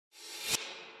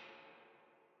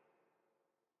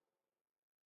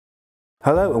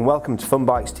Hello and welcome to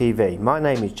FunBikes TV. My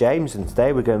name is James and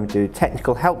today we're going to do a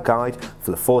technical help guide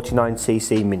for the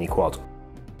 49cc mini quad.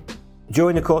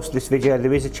 During the course of this video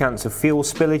there is a chance of fuel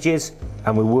spillages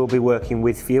and we will be working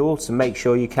with fuel, so make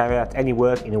sure you carry out any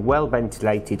work in a well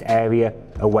ventilated area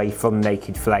away from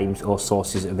naked flames or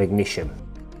sources of ignition.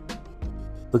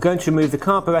 We're going to remove the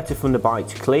carburettor from the bike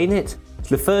to clean it,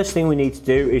 so the first thing we need to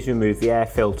do is remove the air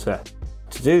filter.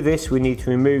 To do this we need to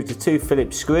remove the two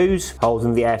Phillips screws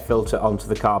holding the air filter onto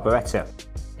the carburettor.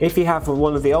 If you have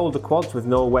one of the older quads with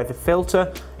an all-weather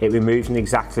filter, it removes in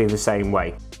exactly the same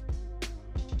way.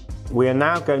 We are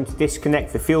now going to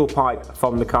disconnect the fuel pipe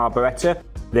from the carburettor.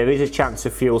 There is a chance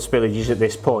of fuel spillages at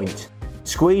this point.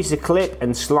 Squeeze the clip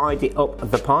and slide it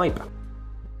up the pipe.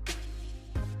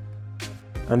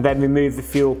 And then remove the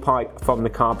fuel pipe from the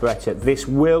carburettor. This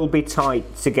will be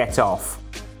tight to get off.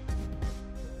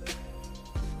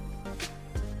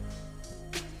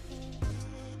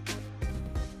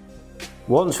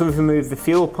 Once we've removed the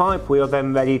fuel pipe, we are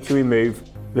then ready to remove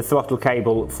the throttle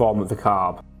cable from the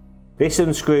carb. This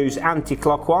unscrews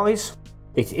anti-clockwise.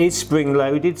 It is spring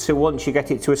loaded, so once you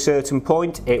get it to a certain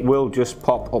point, it will just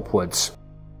pop upwards.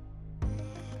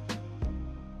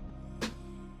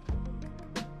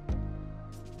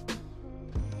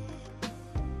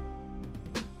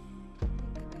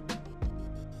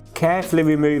 Carefully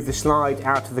remove the slide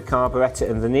out of the carburettor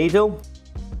and the needle,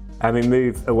 and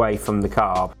remove away from the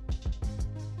carb.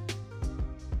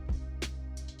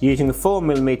 Using a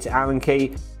 4mm Allen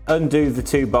key, undo the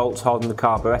two bolts holding the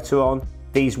carburettor on.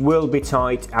 These will be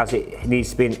tight as it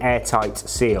needs to be an airtight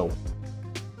seal.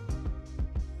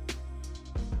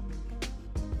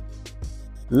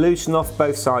 Loosen off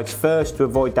both sides first to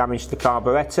avoid damage to the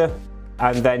carburettor,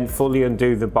 and then fully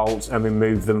undo the bolts and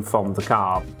remove them from the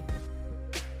carb.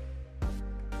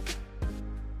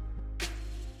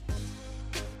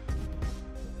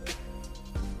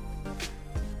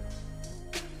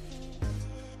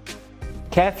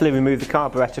 Carefully remove the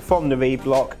carburettor from the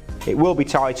V-block. It will be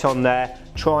tight on there,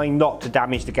 trying not to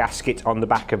damage the gasket on the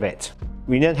back of it.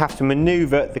 We then have to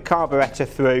manoeuvre the carburettor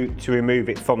through to remove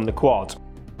it from the quad.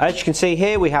 As you can see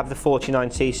here, we have the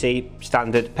 49cc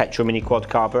standard petrol mini quad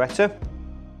carburettor.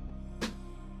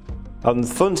 On the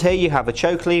front here you have a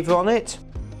choke lever on it.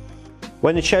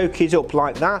 When the choke is up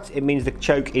like that, it means the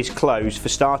choke is closed for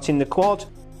starting the quad.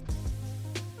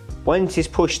 When it is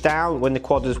pushed down, when the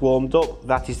quad is warmed up,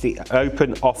 that is the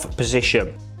open off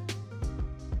position.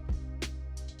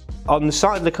 On the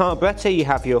side of the carburettor you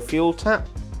have your fuel tap.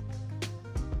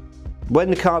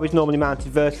 When the carb is normally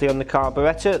mounted vertically on the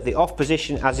carburettor, the off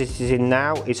position as it is in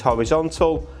now is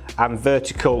horizontal and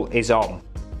vertical is on.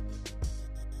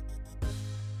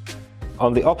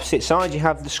 On the opposite side you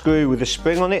have the screw with a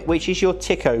spring on it, which is your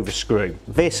tick over screw.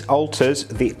 This alters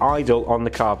the idle on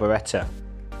the carburettor.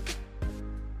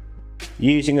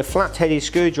 Using a flat-headed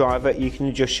screwdriver you can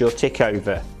adjust your tick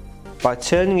over. By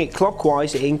turning it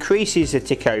clockwise it increases the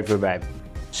tick over rev.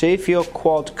 So if your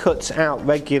quad cuts out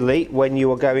regularly when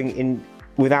you are going in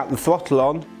without the throttle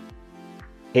on,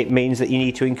 it means that you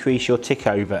need to increase your tick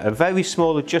over. A very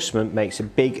small adjustment makes a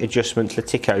big adjustment to the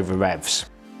tick over revs.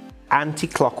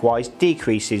 Anti-clockwise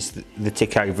decreases the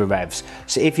tick over revs.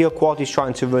 So if your quad is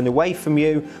trying to run away from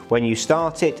you, when you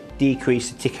start it, decrease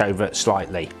the tick over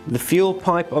slightly. The fuel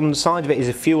pipe on the side of it is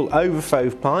a fuel overflow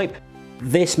pipe.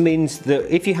 This means that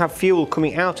if you have fuel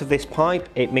coming out of this pipe,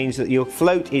 it means that your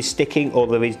float is sticking or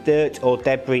there is dirt or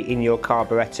debris in your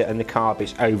carburettor and the carb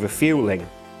is overfueling.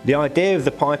 The idea of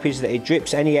the pipe is that it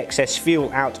drips any excess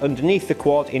fuel out underneath the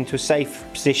quad into a safe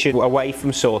position away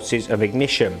from sources of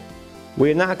ignition. We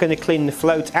are now going to clean the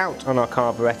float out on our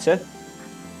carburettor.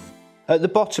 At the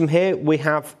bottom here we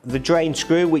have the drain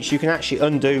screw, which you can actually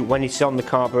undo when it's on the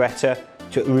carburettor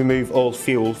to remove all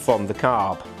fuel from the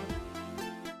carb.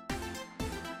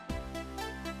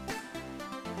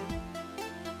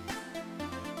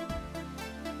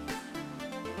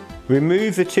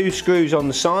 Remove the two screws on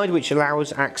the side which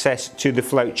allows access to the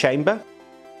float chamber.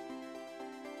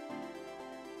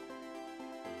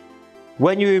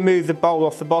 When you remove the bowl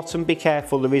off the bottom, be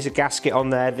careful, there is a gasket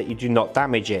on there that you do not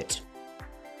damage it.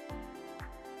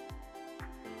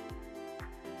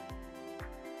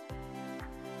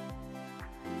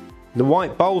 The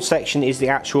white bowl section is the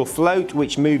actual float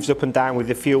which moves up and down with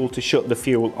the fuel to shut the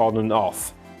fuel on and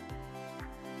off.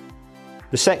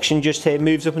 The section just here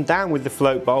moves up and down with the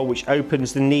float bowl, which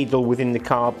opens the needle within the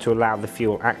carb to allow the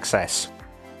fuel access.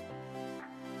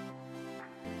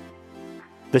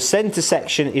 The centre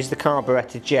section is the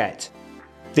carburettor jet.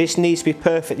 This needs to be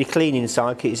perfectly clean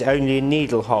inside because it's only a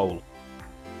needle hole.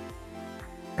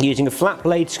 Using a flat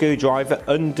blade screwdriver,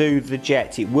 undo the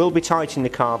jet. It will be tight in the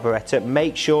carburettor.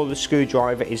 Make sure the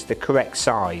screwdriver is the correct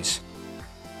size.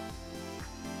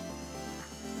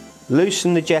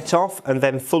 Loosen the jet off and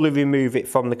then fully remove it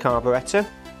from the carburettor.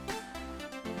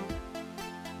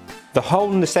 The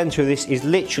hole in the centre of this is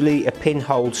literally a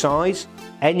pinhole size.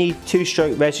 Any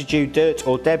two-stroke residue, dirt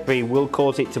or debris will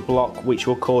cause it to block, which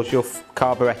will cause your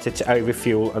carburettor to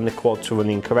overfuel and the quad to run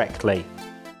incorrectly.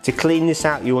 To clean this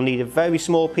out, you will need a very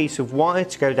small piece of wire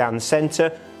to go down the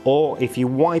centre, or if you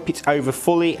wipe it over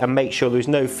fully and make sure there's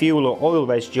no fuel or oil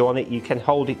residue on it, you can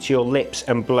hold it to your lips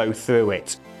and blow through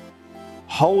it.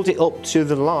 Hold it up to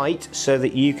the light so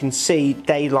that you can see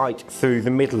daylight through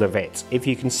the middle of it. If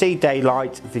you can see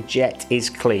daylight, the jet is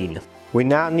clean. We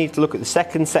now need to look at the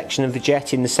second section of the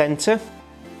jet in the centre,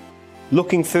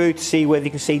 looking through to see whether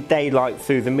you can see daylight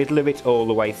through the middle of it all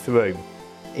the way through.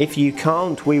 If you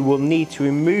can't, we will need to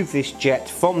remove this jet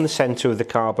from the centre of the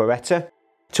carburettor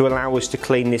to allow us to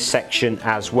clean this section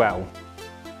as well.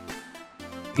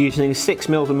 Using a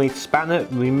 6mm spanner,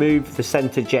 remove the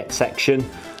centre jet section,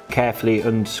 carefully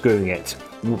unscrewing it.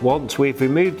 Once we've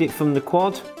removed it from the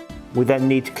quad, we then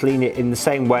need to clean it in the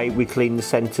same way we clean the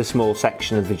centre small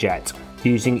section of the jet,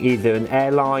 using either an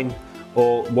airline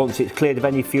or, once it's cleared of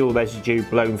any fuel residue,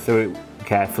 blown through it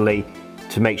carefully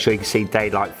to make sure you can see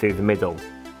daylight through the middle.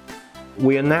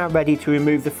 We are now ready to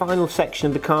remove the final section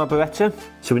of the carburettor,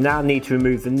 so we now need to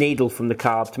remove the needle from the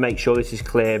carb to make sure this is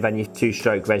clear of any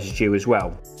two-stroke residue as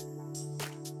well.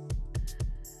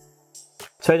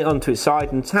 Turn it onto its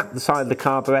side and tap the side of the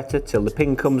carburettor till the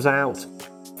pin comes out.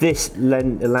 This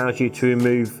then allows you to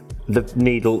remove the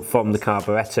needle from the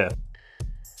carburettor.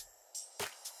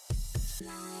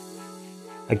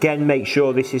 Again, make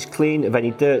sure this is clean of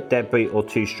any dirt, debris or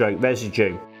two-stroke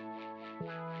residue.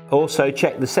 Also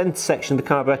check the centre section of the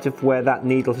carburettor for where that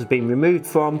needle has been removed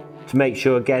from to make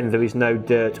sure again there is no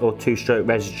dirt or two-stroke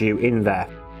residue in there.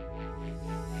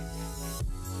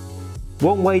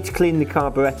 One way to clean the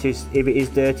carburettor if it is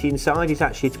dirty inside is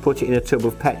actually to put it in a tub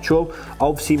of petrol.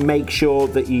 Obviously make sure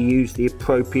that you use the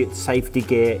appropriate safety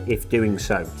gear if doing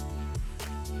so.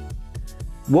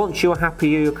 Once you're happy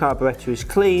your carburettor is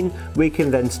clean, we can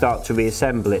then start to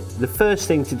reassemble it. The first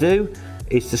thing to do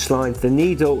is to slide the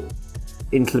needle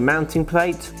into the mounting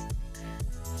plate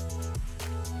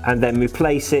and then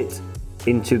replace it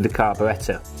into the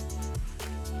carburettor.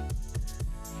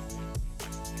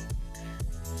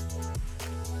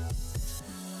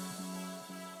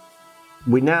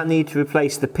 We now need to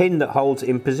replace the pin that holds it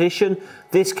in position.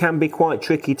 This can be quite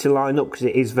tricky to line up because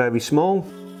it is very small.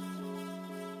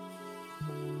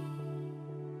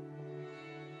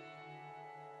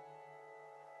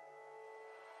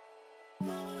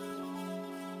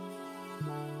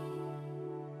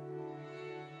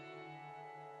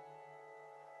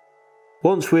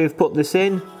 Once we've put this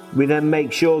in, we then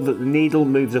make sure that the needle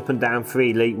moves up and down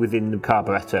freely within the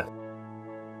carburettor.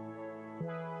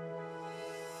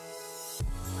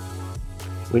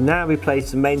 We now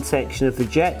replace the main section of the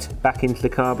jet back into the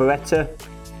carburettor,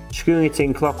 screwing it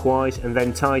in clockwise and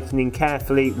then tightening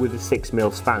carefully with a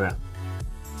 6mm spanner.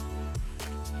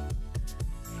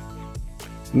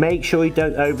 Make sure you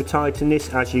don't over tighten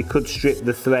this as you could strip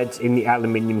the threads in the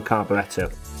aluminium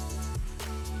carburettor.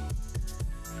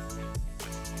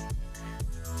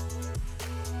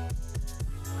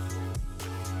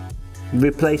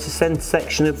 Replace the centre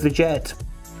section of the jet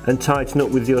and tighten up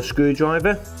with your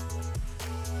screwdriver.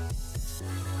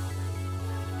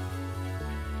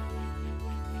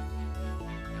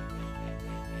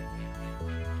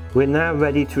 We're now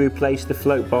ready to replace the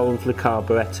float bowl onto the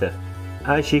carburettor.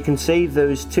 As you can see,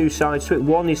 there's two sides to it.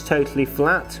 One is totally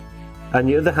flat and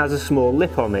the other has a small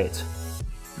lip on it.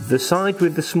 The side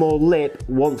with the small lip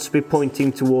wants to be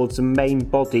pointing towards the main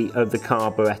body of the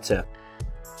carburettor.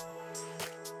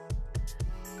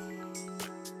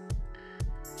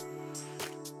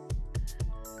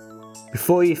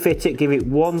 Before you fit it, give it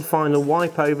one final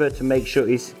wipe over to make sure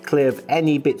it's clear of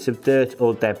any bits of dirt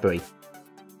or debris.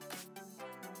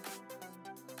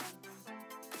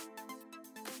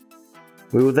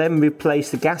 We will then replace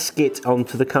the gasket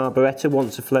onto the carburettor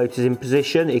once the float is in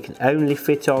position. It can only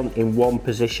fit on in one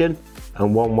position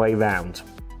and one way round.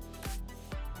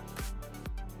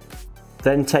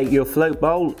 Then take your float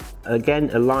bowl, again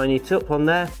align it up on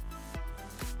there,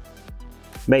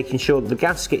 making sure that the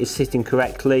gasket is sitting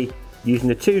correctly. Using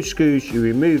the two screws you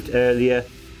removed earlier,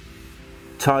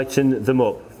 tighten them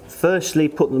up. Firstly,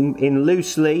 put them in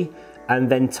loosely and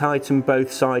then tighten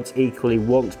both sides equally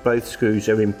once both screws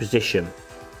are in position.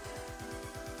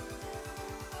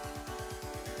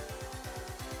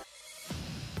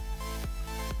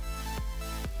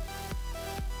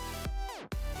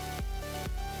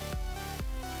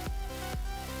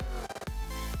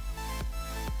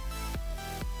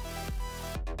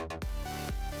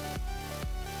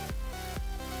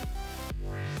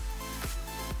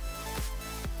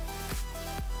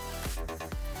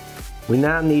 We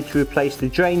now need to replace the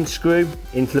drain screw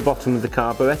into the bottom of the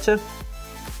carburettor.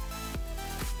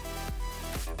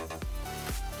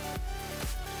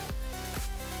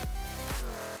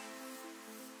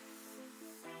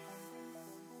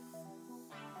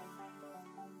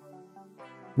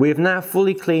 We have now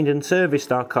fully cleaned and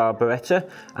serviced our carburettor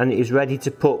and it is ready to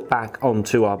put back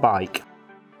onto our bike.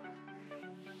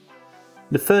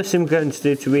 The first thing we're going to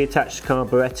do to reattach the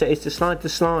carburettor is to slide the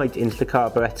slide into the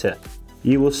carburettor.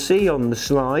 You will see on the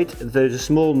slide there's a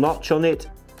small notch on it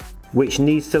which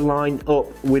needs to line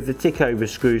up with the tick over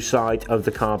screw side of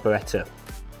the carburettor.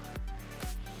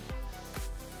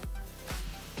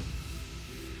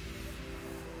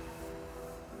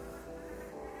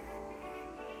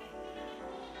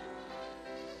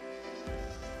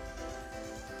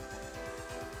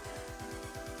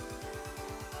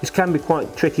 This can be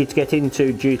quite tricky to get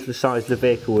into due to the size of the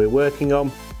vehicle we're working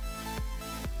on.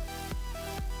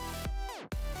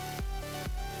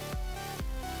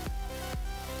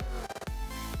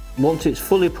 Once it's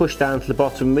fully pushed down to the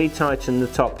bottom, retighten the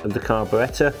top of the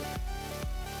carburettor.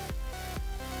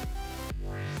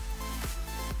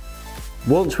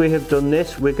 Once we have done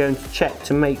this, we're going to check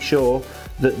to make sure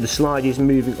that the slide is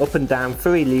moving up and down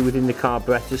freely within the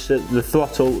carburettor so that the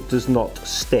throttle does not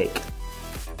stick.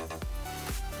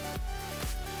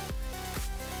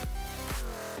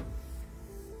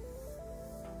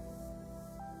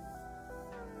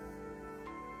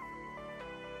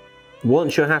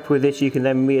 Once you're happy with this, you can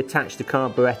then reattach the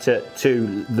carburettor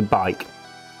to the bike.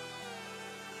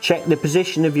 Check the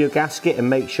position of your gasket and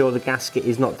make sure the gasket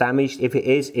is not damaged. If it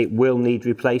is, it will need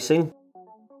replacing.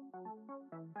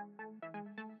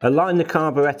 Align the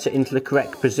carburettor into the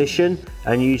correct position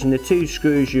and using the 2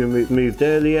 screws you removed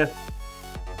earlier,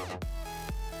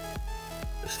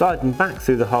 slide them back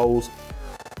through the holes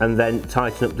and then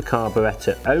tighten up the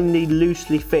carburettor. Only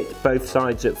loosely fit both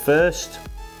sides at first,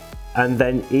 and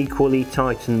then equally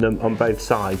tighten them on both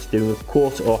sides, doing a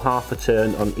quarter or half a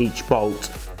turn on each bolt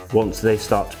once they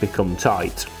start to become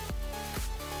tight.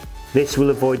 This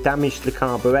will avoid damage to the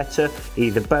carburettor,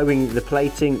 either bowing the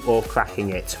plating or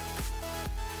cracking it.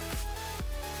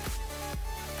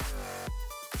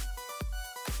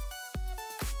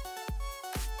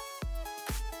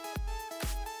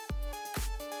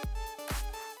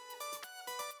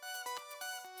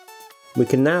 We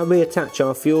can now reattach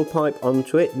our fuel pipe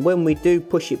onto it. When we do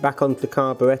push it back onto the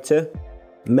carburettor,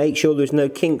 make sure there's no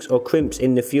kinks or crimps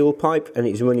in the fuel pipe and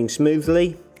it's running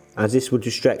smoothly, as this will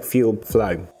restrict fuel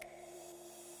flow.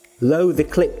 Lower the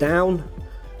clip down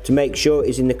to make sure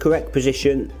it's in the correct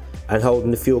position and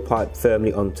holding the fuel pipe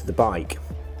firmly onto the bike.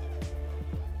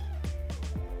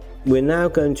 We're now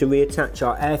going to reattach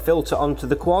our air filter onto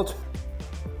the quad,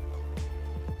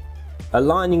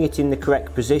 aligning it in the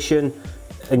correct position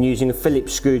and using a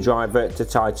Phillips screwdriver to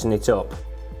tighten it up.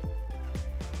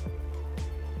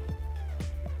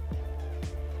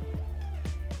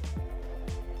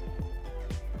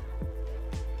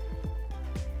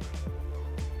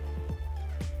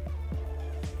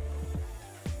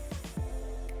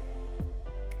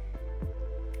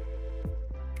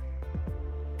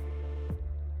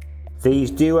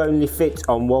 These do only fit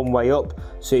on one way up,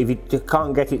 so if you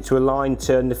can't get it to align,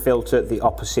 turn the filter the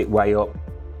opposite way up.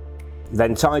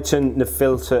 Then tighten the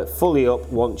filter fully up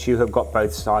once you have got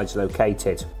both sides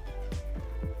located.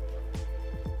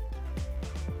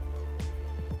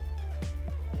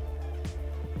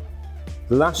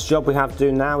 The last job we have to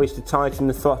do now is to tighten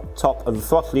the top of the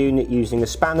throttle unit using a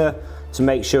spanner to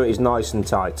make sure it is nice and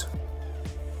tight.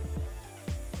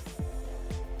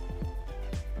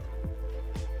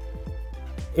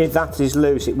 If that is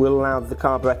loose, it will allow the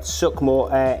carburettor to suck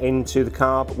more air into the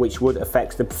carb, which would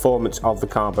affect the performance of the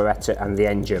carburettor and the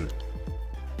engine.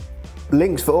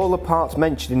 Links for all the parts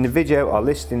mentioned in the video are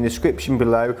listed in the description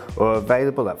below or are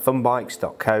available at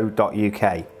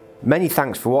funbikes.co.uk. Many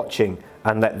thanks for watching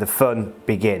and let the fun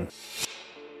begin.